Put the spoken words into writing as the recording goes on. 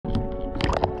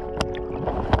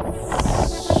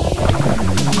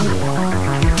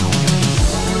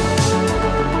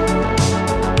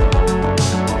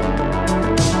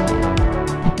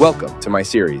Welcome to my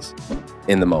series,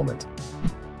 In the Moment.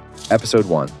 Episode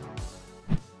 1.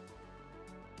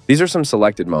 These are some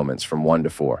selected moments from 1 to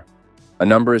 4. A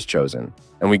number is chosen,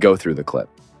 and we go through the clip.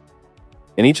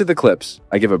 In each of the clips,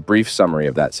 I give a brief summary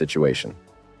of that situation.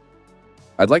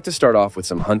 I'd like to start off with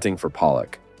some hunting for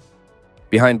pollock.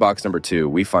 Behind box number 2,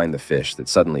 we find the fish that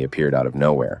suddenly appeared out of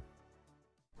nowhere.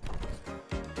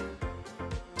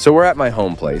 So we're at my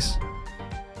home place.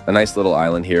 A nice little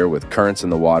island here with currents in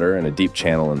the water and a deep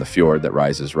channel in the fjord that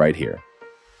rises right here.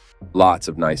 Lots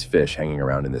of nice fish hanging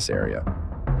around in this area.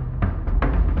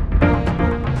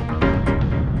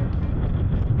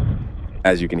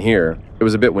 As you can hear, it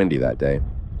was a bit windy that day.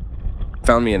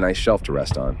 Found me a nice shelf to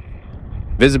rest on.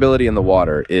 Visibility in the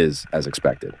water is as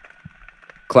expected.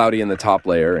 Cloudy in the top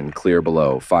layer and clear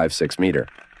below 5-6 meter.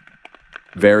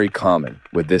 Very common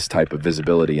with this type of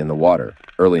visibility in the water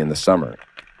early in the summer,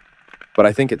 but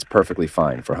I think it's perfectly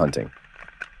fine for hunting.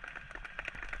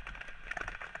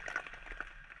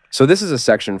 So this is a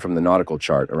section from the nautical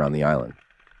chart around the island.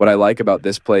 What I like about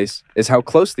this place is how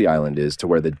close the island is to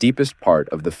where the deepest part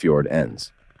of the fjord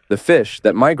ends. The fish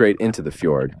that migrate into the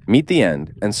fjord meet the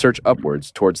end and search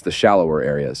upwards towards the shallower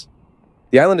areas.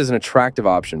 The island is an attractive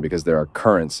option because there are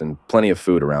currents and plenty of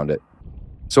food around it.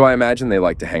 So I imagine they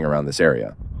like to hang around this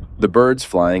area. The birds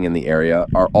flying in the area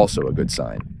are also a good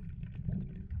sign.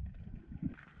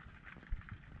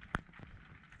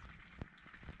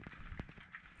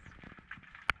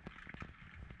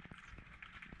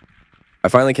 I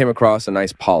finally came across a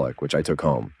nice pollock, which I took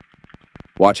home.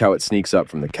 Watch how it sneaks up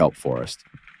from the kelp forest.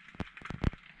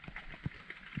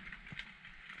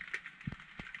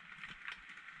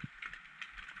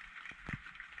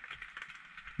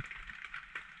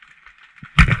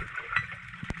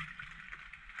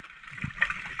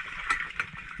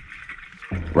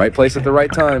 Right place at the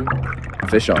right time.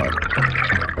 Fish on.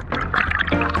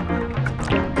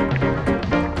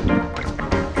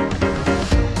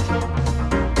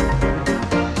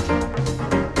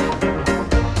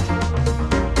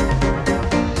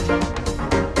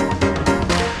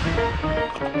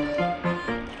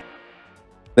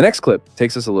 The next clip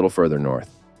takes us a little further north,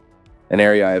 an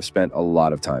area I have spent a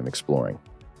lot of time exploring.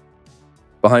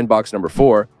 Behind box number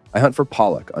 4, I hunt for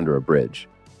pollock under a bridge,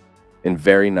 in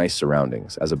very nice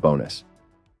surroundings as a bonus.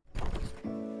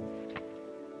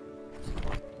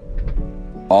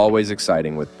 Always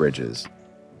exciting with bridges.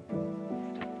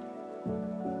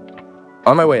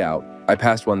 On my way out, I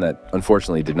passed one that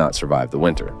unfortunately did not survive the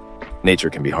winter.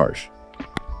 Nature can be harsh,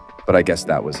 but I guess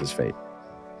that was his fate.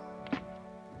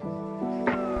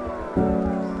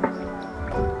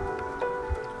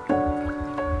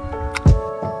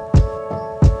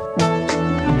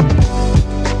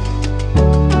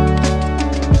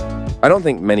 I don't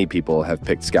think many people have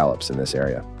picked scallops in this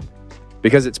area,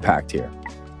 because it's packed here.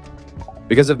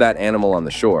 Because of that animal on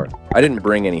the shore, I didn't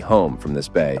bring any home from this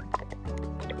bay.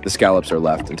 The scallops are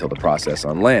left until the process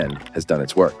on land has done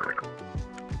its work.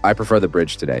 I prefer the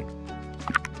bridge today.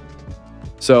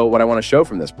 So what I want to show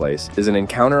from this place is an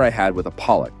encounter I had with a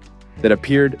pollock that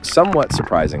appeared somewhat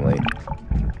surprisingly.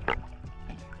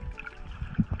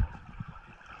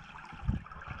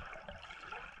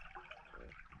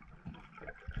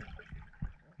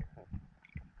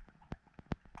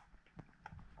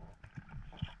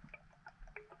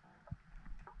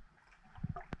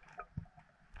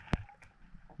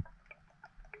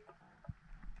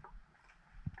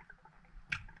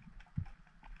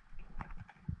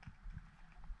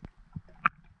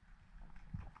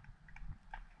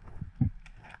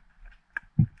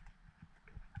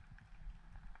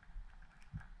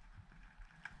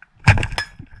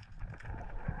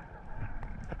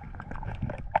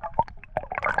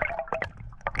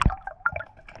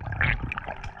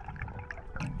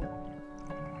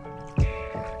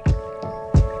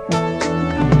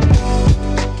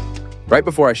 Right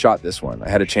before I shot this one, I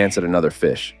had a chance at another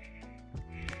fish,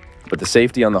 but the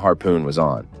safety on the harpoon was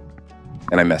on,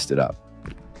 and I messed it up.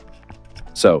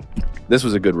 So, this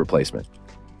was a good replacement.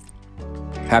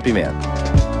 Happy man.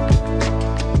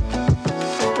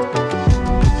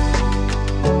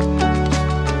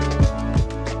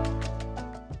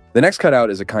 The next cutout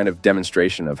is a kind of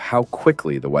demonstration of how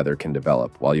quickly the weather can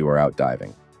develop while you are out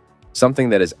diving. Something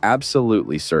that is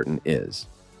absolutely certain is,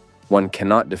 one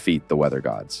cannot defeat the weather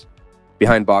gods.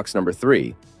 Behind box number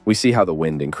 3, we see how the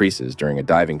wind increases during a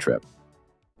diving trip.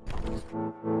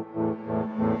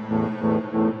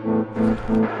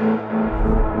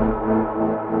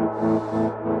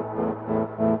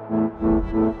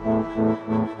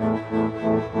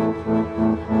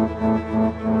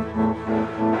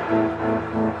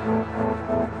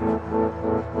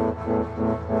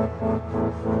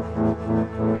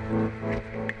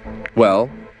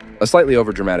 A slightly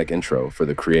overdramatic intro for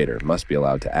the creator must be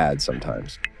allowed to add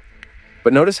sometimes.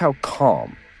 But notice how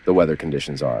calm the weather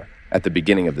conditions are at the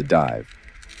beginning of the dive,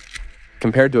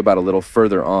 compared to about a little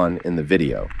further on in the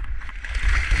video.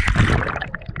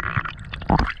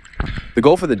 The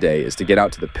goal for the day is to get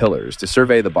out to the pillars to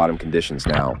survey the bottom conditions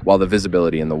now, while the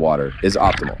visibility in the water is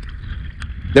optimal.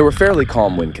 There were fairly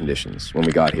calm wind conditions when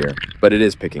we got here, but it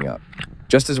is picking up,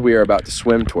 just as we are about to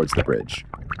swim towards the bridge.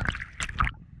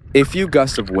 A few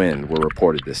gusts of wind were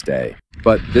reported this day,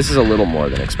 but this is a little more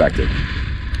than expected.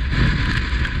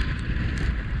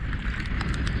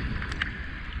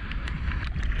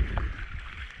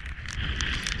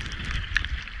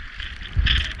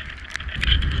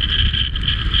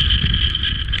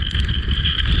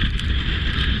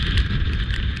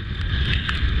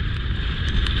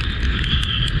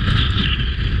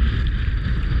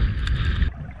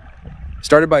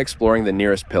 Started by exploring the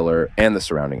nearest pillar and the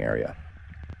surrounding area.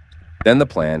 Then the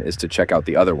plan is to check out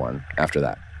the other one after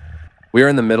that. We are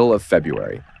in the middle of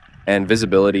February, and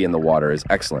visibility in the water is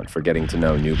excellent for getting to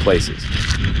know new places.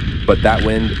 But that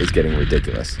wind is getting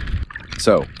ridiculous.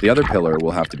 So the other pillar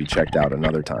will have to be checked out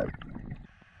another time.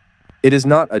 It is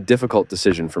not a difficult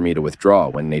decision for me to withdraw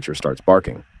when nature starts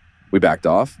barking. We backed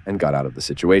off and got out of the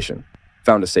situation,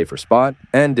 found a safer spot,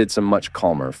 and did some much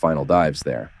calmer final dives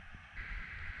there.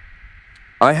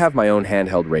 I have my own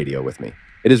handheld radio with me.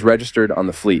 It is registered on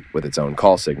the fleet with its own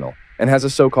call signal and has a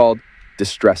so-called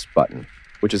distress button,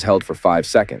 which is held for 5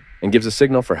 seconds and gives a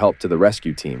signal for help to the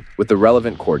rescue team with the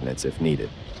relevant coordinates if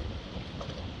needed.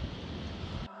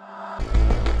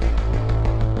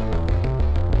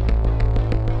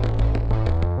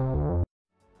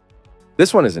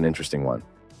 This one is an interesting one.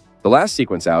 The last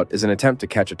sequence out is an attempt to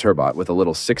catch a turbot with a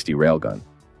little 60 railgun,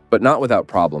 but not without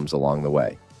problems along the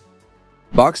way.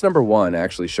 Box number 1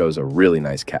 actually shows a really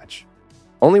nice catch,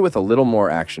 only with a little more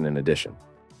action in addition.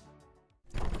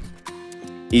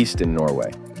 East in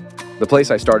Norway, the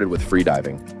place I started with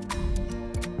freediving,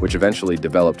 which eventually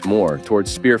developed more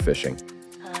towards spearfishing.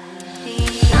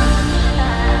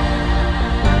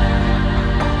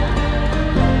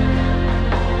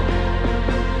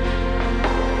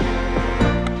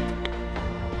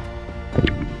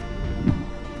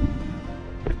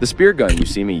 The spear gun you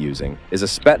see me using is a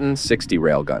Spetten 60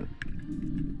 railgun.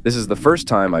 This is the first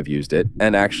time I've used it,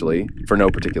 and actually, for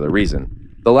no particular reason,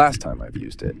 the last time I've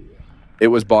used it. It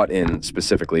was bought in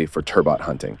specifically for turbot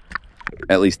hunting.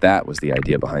 At least that was the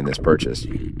idea behind this purchase.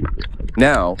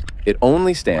 Now, it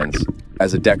only stands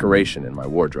as a decoration in my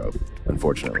wardrobe,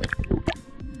 unfortunately.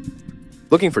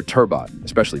 Looking for turbot,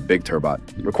 especially big turbot,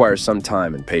 requires some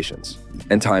time and patience,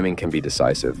 and timing can be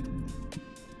decisive.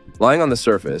 Lying on the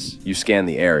surface, you scan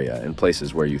the area in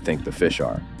places where you think the fish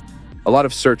are. A lot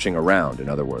of searching around, in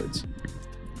other words.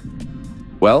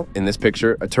 Well, in this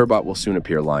picture, a turbot will soon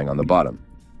appear lying on the bottom.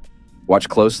 Watch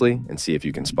closely and see if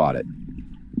you can spot it.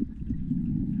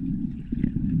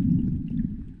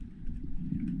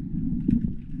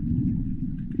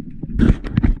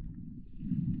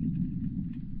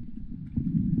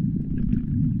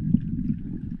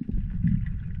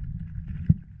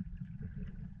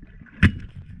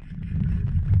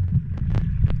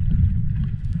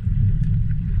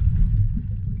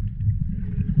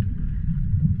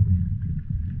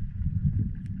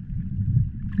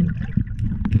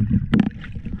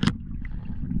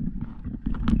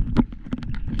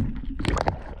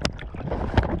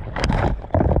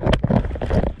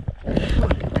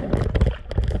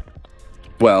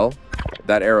 Well,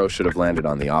 that arrow should have landed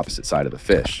on the opposite side of the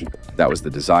fish. That was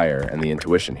the desire and the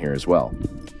intuition here as well.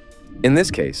 In this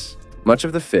case, much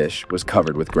of the fish was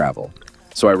covered with gravel,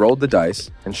 so I rolled the dice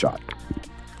and shot.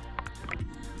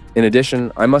 In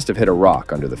addition, I must have hit a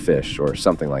rock under the fish or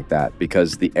something like that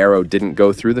because the arrow didn't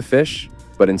go through the fish,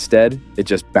 but instead it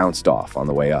just bounced off on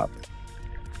the way up.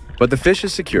 But the fish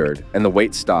is secured and the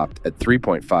weight stopped at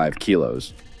 3.5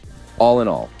 kilos. All in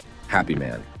all, happy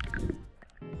man.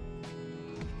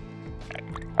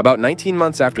 About 19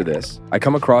 months after this, I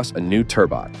come across a new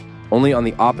turbot, only on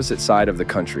the opposite side of the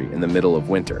country in the middle of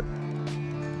winter.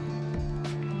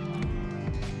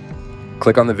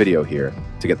 Click on the video here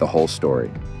to get the whole story.